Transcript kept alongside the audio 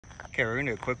Okay, we're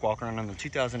gonna do a quick walk around on the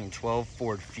 2012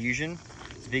 Ford Fusion.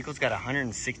 This vehicle's got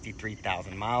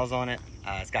 163,000 miles on it.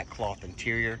 It's got cloth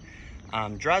interior.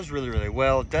 Drives really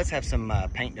well. It does have some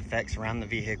paint defects around the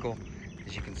vehicle,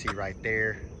 as you can see right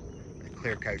there. The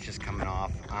clear coat's just coming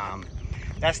off.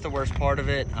 That's the worst part of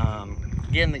it.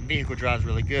 Again, the vehicle drives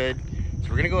really good.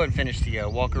 So we're gonna go ahead and finish the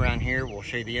walk around here. We'll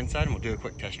show you the inside and we'll do a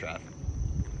quick test drive.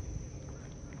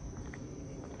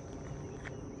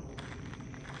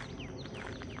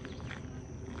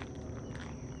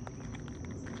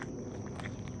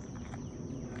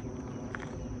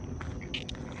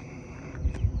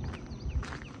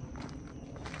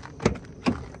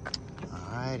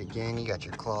 Again, you got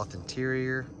your cloth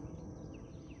interior.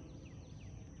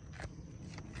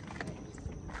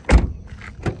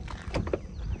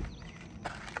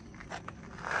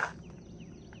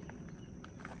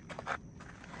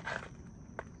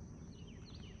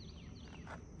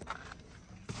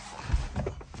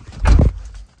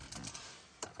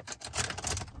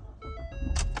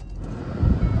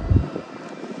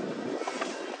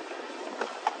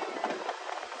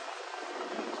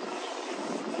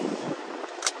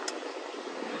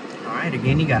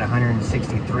 Again, you got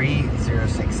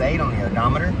 163,068 on the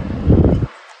odometer.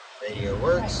 Radio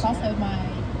works. Also my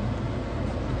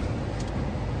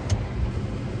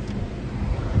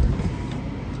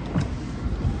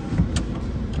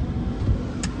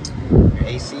your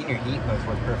AC and your heat both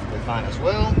work perfectly fine as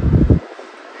well.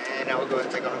 And now we'll go ahead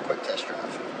and take on a quick test drive.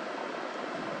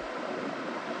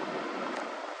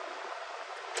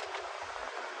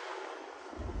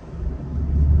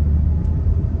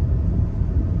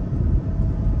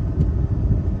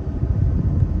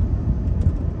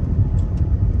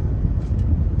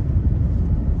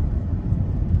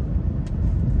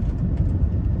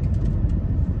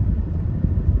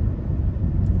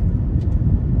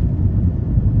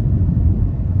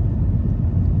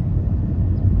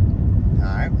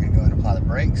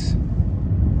 Brakes.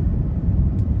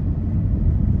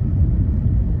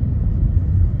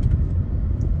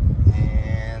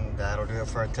 And that'll do it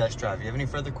for our test drive. If you have any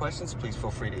further questions, please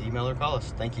feel free to email or call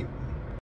us. Thank you.